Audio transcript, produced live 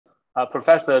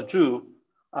Professor Zhu.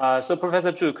 So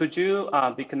Professor Zhu, could you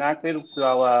be connected to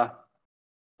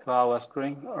our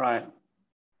screen? All right.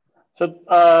 So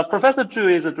Professor Zhu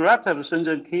is the director of the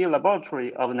Shenzhen Key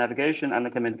Laboratory of Navigation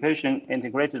and Communication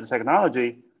Integrated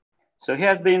Technology. So he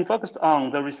has been focused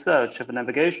on the research of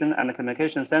navigation and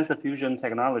communication sensor fusion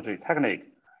technique,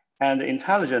 and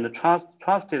intelligent,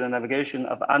 trusted navigation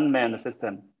of unmanned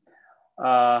system.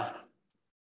 So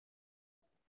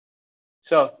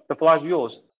the floor is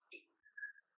yours.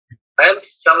 I am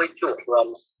Xiangwei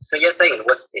from Yat-Sen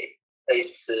University.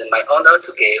 It's my honor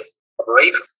to give a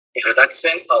brief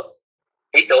introduction of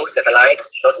video satellite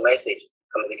short message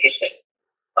communication.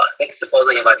 Thanks for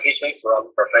the invitation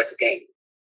from Professor Gang.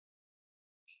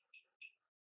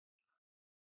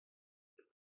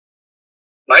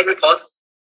 My report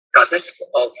consists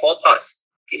of 4 parts,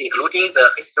 including the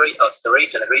history of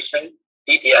 3rd-generation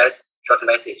BDS short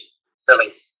message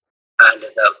service and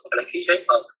the application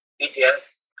of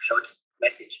BDS short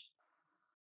message.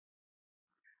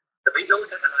 The video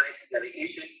satellite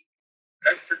navigation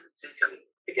test system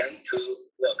began to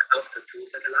work after 2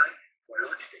 satellites were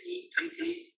launched in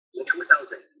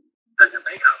 2000, and a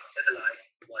backup satellite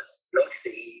was launched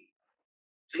in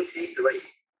 2023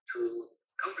 to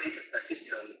complete the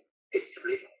system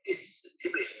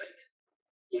establishment.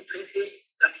 In 2013,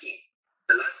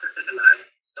 the last satellite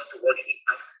stopped working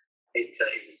after its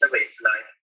service life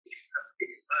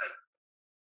expired.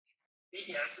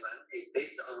 BDS-1 is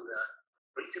based on the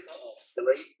principle of 3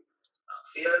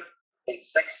 field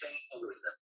inspection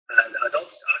algorithm and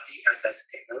adopts RDSS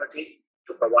technology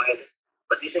to provide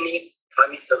positioning,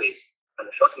 timing service, and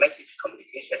short message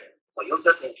communication for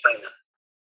users in China.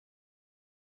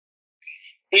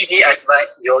 BDS-1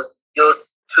 used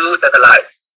 2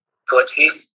 satellites to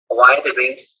achieve a wide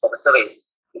range of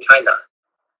service in China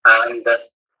and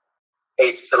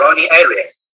its surrounding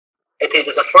areas. It is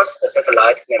the first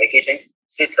satellite navigation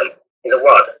system in the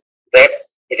world that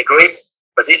integrates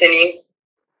positioning,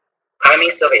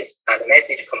 timing service, and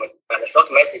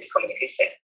short message communication.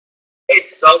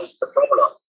 It solves the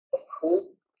problem of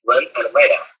who, when, and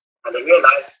where, and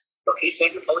realizes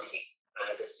location reporting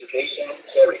and situation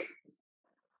sharing.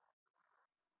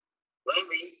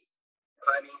 One-way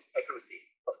timing accuracy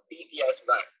of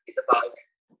BDS-1 is about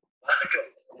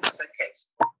 100 nanoseconds,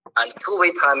 and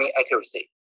 2-way timing accuracy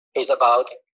is about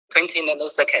 20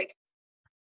 nanoseconds.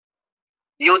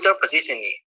 User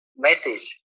positioning,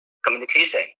 message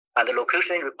communication, and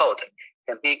location report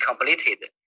can be completed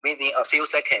within a few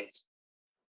seconds.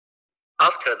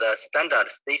 After the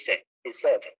standard station is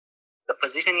set, the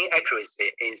positioning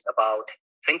accuracy is about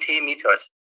 20 meters,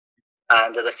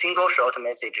 and the single short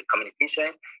message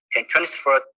communication can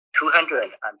transfer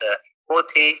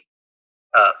 240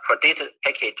 per data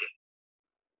package.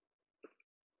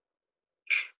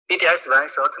 BDS-1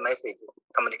 short message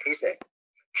communication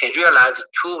can realize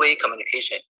 2-way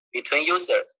communication between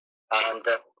users and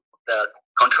the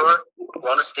control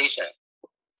ground station.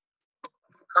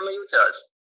 Common users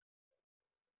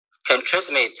can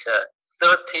transmit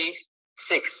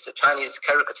 36 Chinese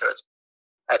characters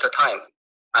at a time,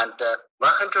 and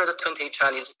 120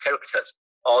 Chinese characters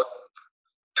or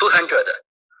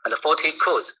 240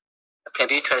 codes can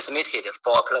be transmitted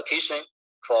for application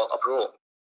for approval.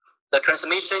 The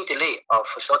transmission delay of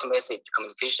short message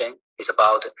communication is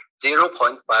about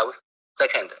 0.5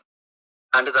 seconds,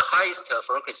 and the highest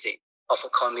frequency of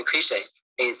communication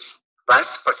is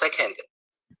once per second.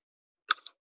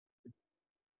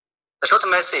 The short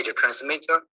message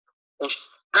transmitter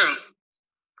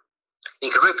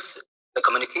encrypts the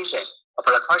communication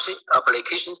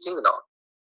application signal,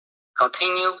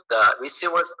 continue the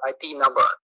receiver's ID number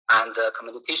and the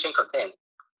communication content,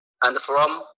 and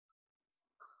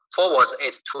forwards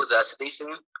it to the station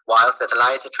via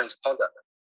satellite transponder.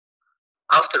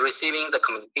 After receiving the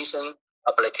communication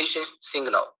application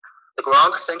signal, the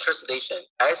ground central station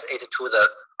adds it to the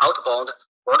outbound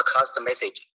broadcast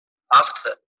message.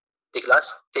 After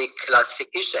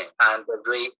declassification and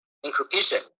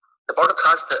re-encryption, the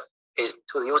broadcast is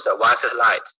to the user via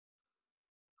satellite.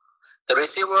 The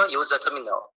receiver user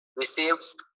terminal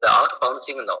receives the outbound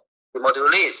signal,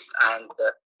 demodulates and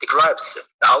decrypts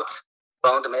the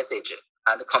outbound message,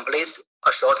 and completes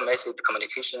a short message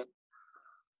communication.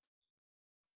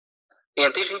 In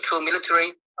addition to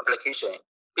military application,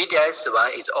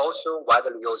 BDS-1 is also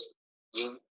widely used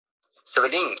in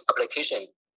civilian applications.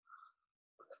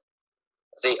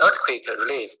 The earthquake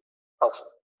relief of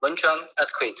Wenchuan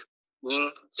earthquake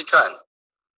in Sichuan,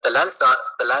 the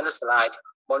landslide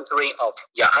monitoring of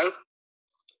Yat-Sen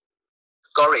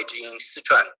Gorge in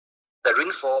Sichuan, the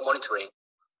rainfall monitoring,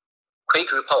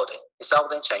 quake report in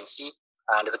southern Shanxi,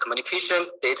 and the communication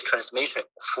data transmission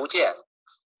Fujian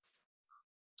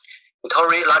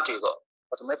meteorological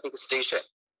automatic station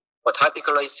for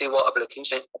typically civil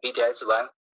application BDS-1.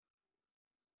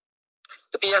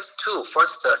 The BDS-2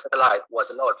 first satellite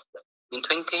was launched in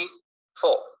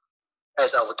 2004.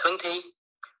 As of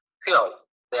 2012,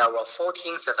 there were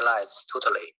 14 satellites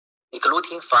totally,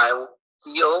 including 5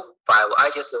 GEO, 5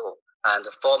 IGSO, and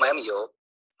 4 MMO.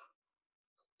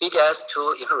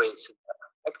 BDS-2 inherits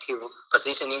active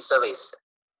positioning service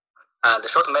and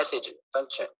short message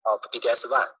function of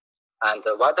BDS-1, and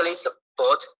widely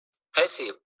support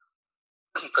passive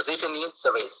positioning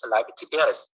service like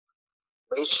GPS,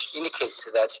 which indicates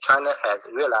that China has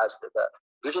realized the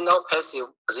regional passive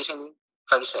positioning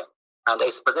function, and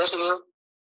its positioning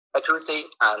accuracy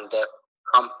and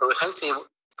comprehensive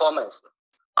performance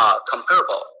are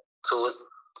comparable to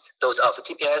those of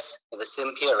GPS in the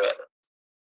same period.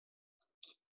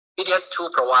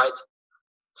 BDS-2 provides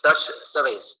such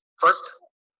service. First,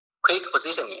 quick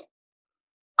positioning.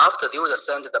 After the user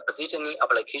sends the positioning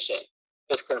application,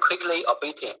 it can quickly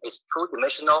update its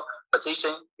two-dimensional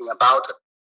position in about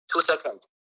 2 seconds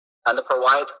and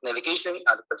provide navigation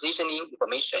and positioning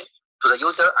information to the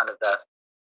user and the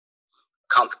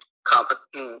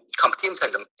competent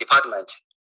department.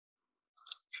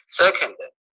 Second,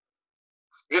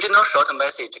 regional short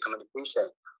message communication,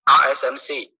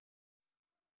 RSMC,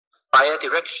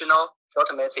 bidirectional short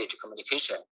message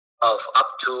communication of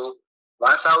up to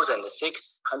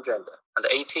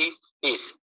 1,680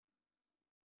 bits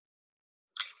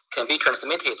can be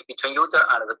transmitted between user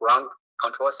and the ground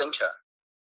control center.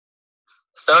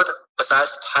 Third,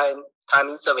 precise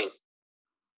timing service.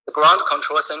 The ground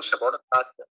control center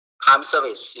broadcasts time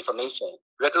service information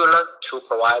regularly to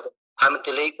provide time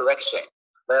delay correction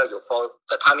value for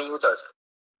the timing users.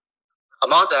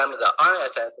 Among them, the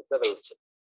RSS service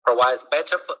provides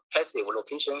better passive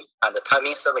location and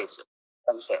timing service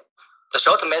function. The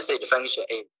short message function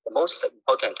is the most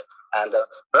important and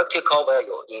practical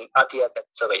value in RDSS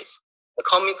service. The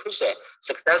communication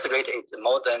success rate is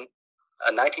more than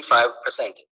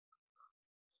 95%.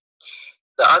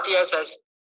 The RDSS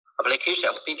application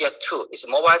of BDS-2 is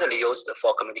more widely used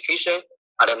for communication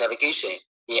and navigation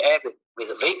in areas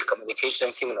with weak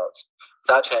communication signals,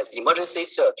 such as emergency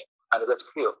search and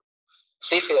rescue.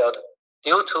 Seafield,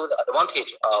 due to the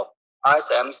advantage of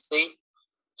RSMC,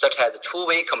 such as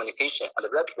two-way communication and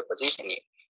rapid positioning,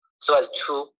 so as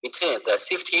to maintain the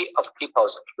safety of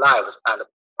people's lives and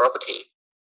property.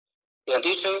 In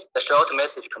addition, the short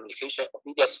message communication of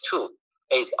BDS-2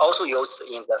 is also used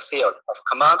in the field of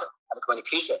command and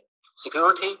communication,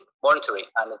 security, monitoring,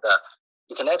 and the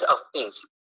Internet of Things.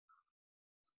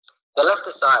 The left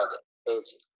side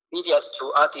is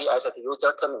BDS-2 RDSS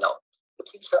user terminal. The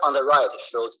picture on the right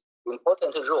shows the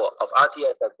important role of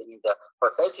RDSS in the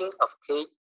processing of key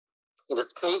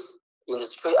industry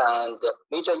and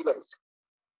major events.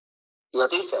 In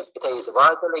addition, it is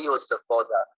widely used for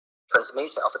the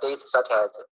transmission of data such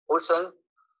as ocean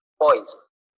buoys,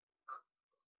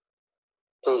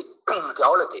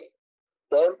 geology,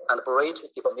 dam and bridge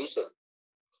deformation,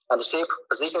 and ship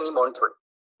positioning monitoring.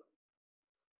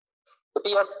 The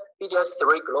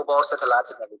BDS-3 global satellite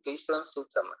navigation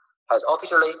system has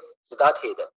officially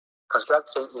started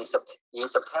construction in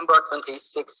September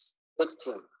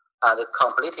 2016 and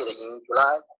completed in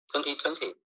July 2020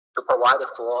 to provide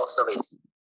full service.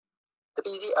 The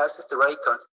BDS-3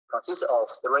 consists of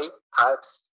 3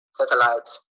 types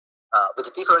satellites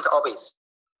with different orbits,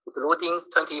 including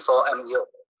 24 MU,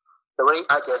 3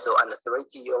 IGSO, and 3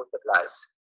 GEO satellites.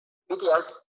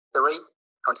 BDS-3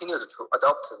 continues to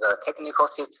adopt the technical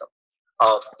system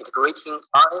of integrating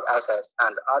RNSS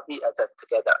and RDSS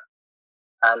together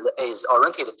and is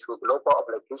oriented to global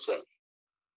application.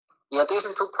 In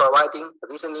addition to providing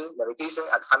positioning, navigation,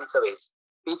 and timing service,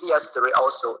 BDS-3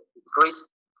 also integrates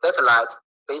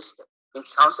satellite-based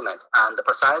enhancement and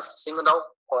precise signal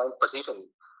point positioning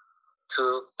to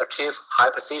achieve high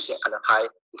precision and high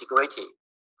integrity,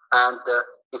 and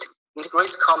it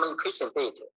integrates communication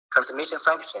data transmission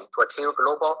function to achieve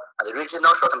global and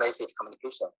regional short message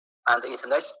communication and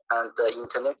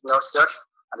international search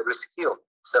and rescue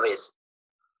service.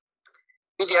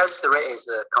 BDS-3 is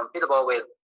compatible with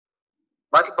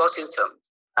multiple systems,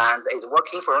 and its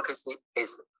working frequency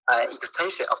is an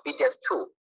extension of BDS-2.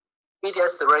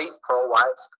 BDS-3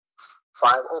 provides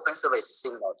 5 open service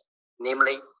signals,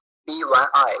 namely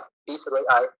B1I,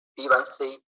 B3I,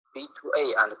 B1C,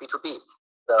 B2A, and B2B.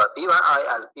 The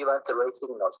B1I and B1C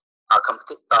signals are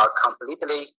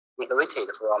completely integrated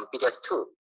from BDS-2.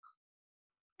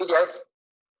 BDS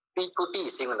B2B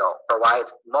signal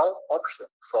provides more options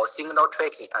for signal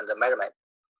tracking and measurement.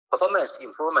 Performance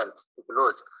improvement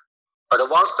includes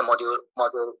advanced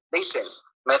modulation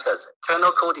methods,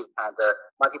 channel coding, and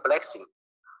multiplexing,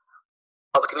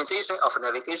 optimization of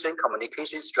navigation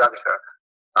communication structure,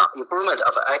 improvement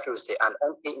of accuracy and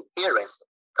anti-interference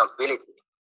capability.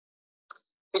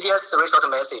 BDS 3 short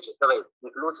message service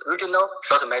includes regional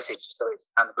short message service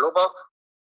and global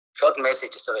short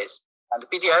message service. And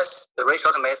BDS 3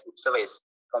 short message service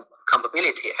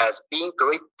capability has been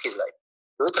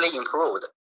greatly improved.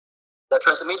 The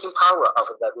transmitting power of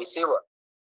the receiver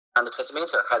and the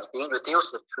transmitter has been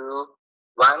reduced to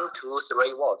 1 to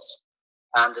 3 watts,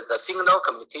 and the signal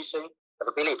communication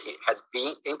capability has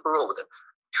been improved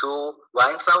to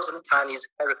 1,000 Chinese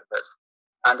characters,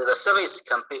 and the service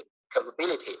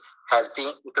capability has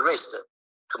been increased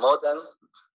to more than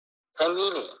 10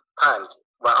 million times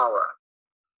 1 hour.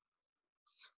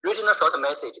 Regional short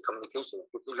message communication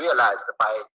is realized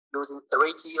by using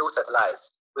 3 GEO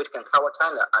satellites, which can cover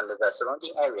China and the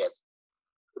surrounding areas.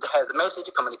 It has message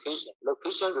communication,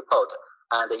 location report,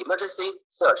 and emergency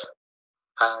search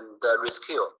and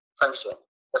rescue function.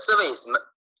 The service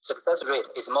success rate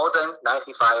is more than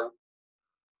 95%.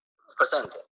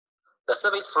 The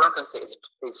service frequency is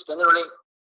generally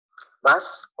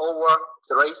once over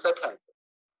 3 seconds.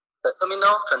 The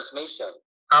terminal transmission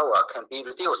power can be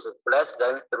reduced to less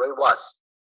than 3 watts.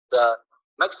 The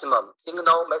maximum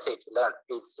signal message length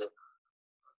is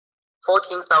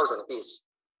 14,000 bits,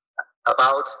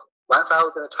 about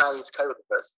 1,000 Chinese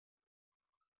characters.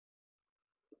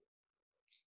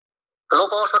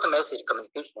 Global short message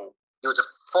communication uses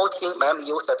 14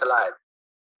 MU satellites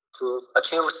to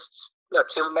achieve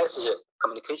message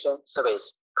communication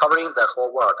service covering the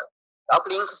whole world. The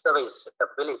uplink service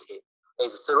capability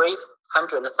is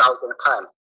 300,000 times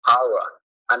per hour,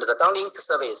 and the downlink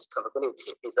service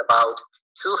capability is about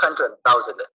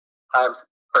 200,000 times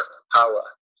per hour.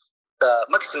 The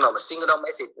maximum signal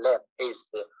message length is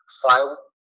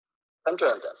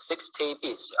 560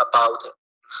 bits, about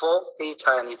 40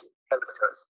 Chinese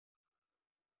characters.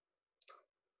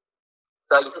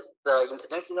 The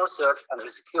International Search and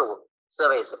Rescue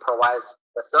Service provides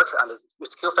the search and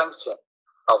rescue function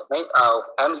of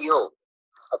MU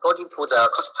according to the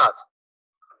COSPAS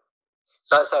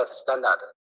sunset standard.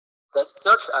 The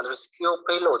search and rescue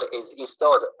payload is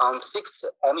installed on 6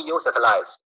 MU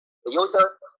satellites. The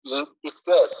user in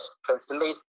distress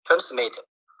transmit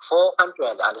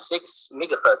 406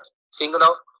 MHz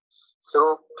signal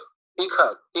through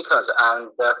beacons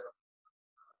and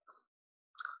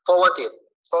forwarded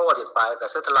by the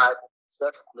satellite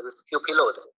search and rescue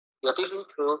payload. In addition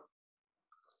to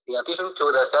the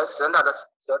standard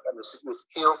search and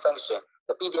rescue function,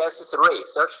 the BDS-3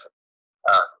 search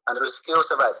and rescue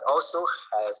service also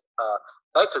has a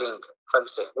backlink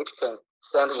function, which can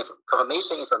send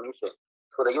information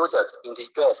to the users in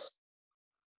distress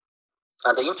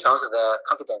and enhance their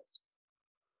confidence.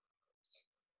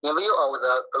 In view of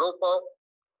the global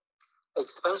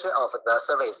expansion of the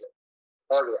service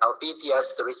area of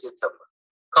BDS-3 system,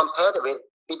 compared with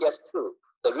BDS-2,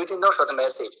 the regional short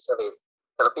message service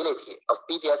capability of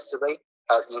BDS-3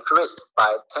 has increased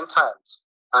by 10 times,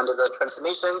 and the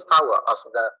transmission power of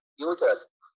the users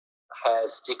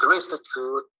has decreased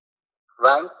to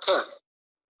 1/10,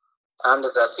 and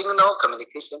the signal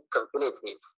communication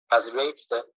capability has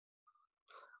reached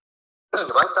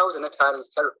 1,000 Chinese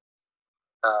characters,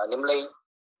 namely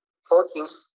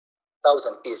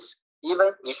 14,000 bits,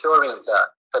 even ensuring the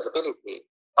feasibility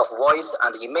of voice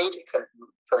and image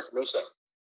transmission.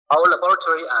 Our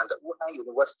laboratory and Wuhan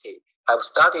University have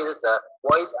studied the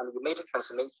voice and image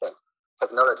transmission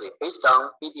technology based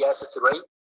on BDS-3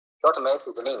 short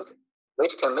message link,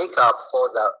 which can make up for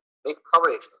the big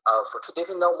coverage of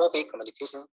traditional mobile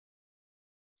communication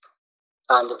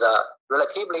and the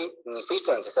relatively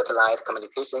inefficient satellite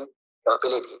communication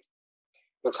capability.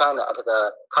 In China, at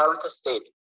the current stage,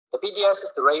 the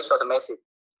BDS-3 short message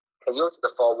can use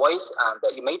for voice and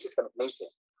image transmission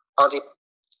on the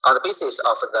basis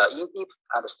of the in-depth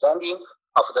understanding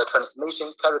of the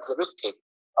transmission characteristic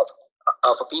of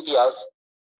BDS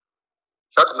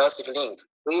short message link.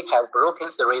 We have broken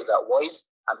through the voice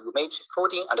and image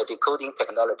coding and decoding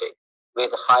technology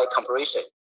with high compression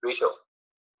ratio,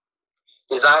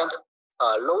 designed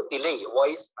a low delay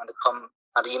voice and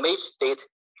image data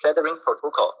sharing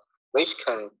protocol, which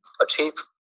can achieve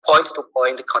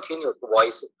point-to-point continuous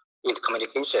voice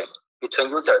intercommunication between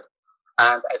users,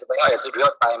 and as well as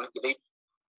real-time image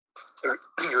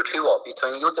retrieval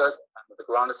between users and the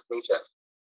ground station.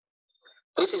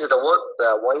 This is the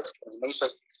voice transmission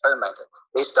experiment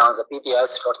based on the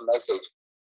BDS short message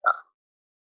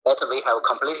that we have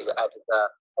completed at the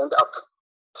end of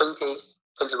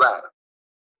 2021.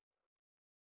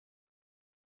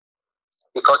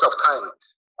 Because of time,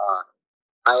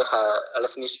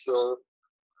 let me show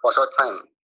for short time.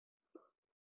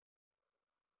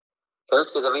 Can you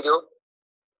see the video?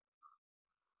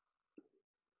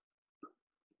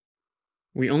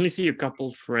 We only see a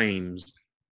couple frames.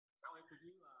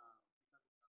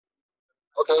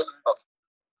 Okay.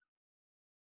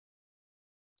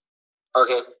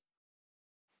 Okay.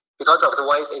 Because of the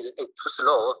voice is too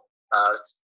slow,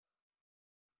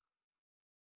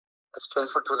 let's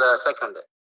transfer to the second.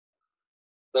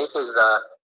 This is the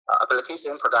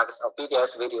application products of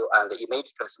BDS video and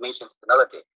image transmission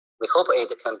technology. We hope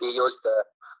it can be used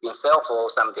in cell phone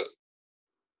someday.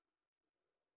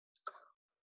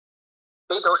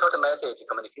 BDO short message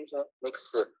communication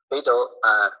makes BDO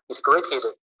integrated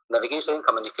navigation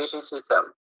communication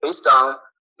system based on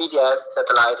BDS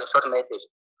satellite short message.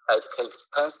 It can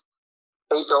expand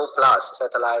BDO plus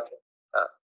satellite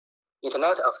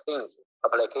Internet of Things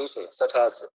applications such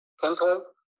as Kenton,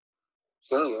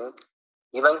 Xiangwei,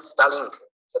 even Starlink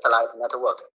satellite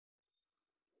network.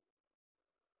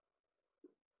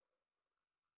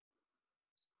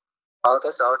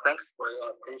 That's all. Thanks for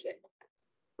your attention.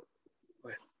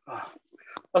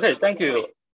 Okay, thank you.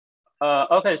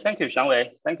 Okay, thank you,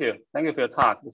 Xiangwei. Thank you for your talk.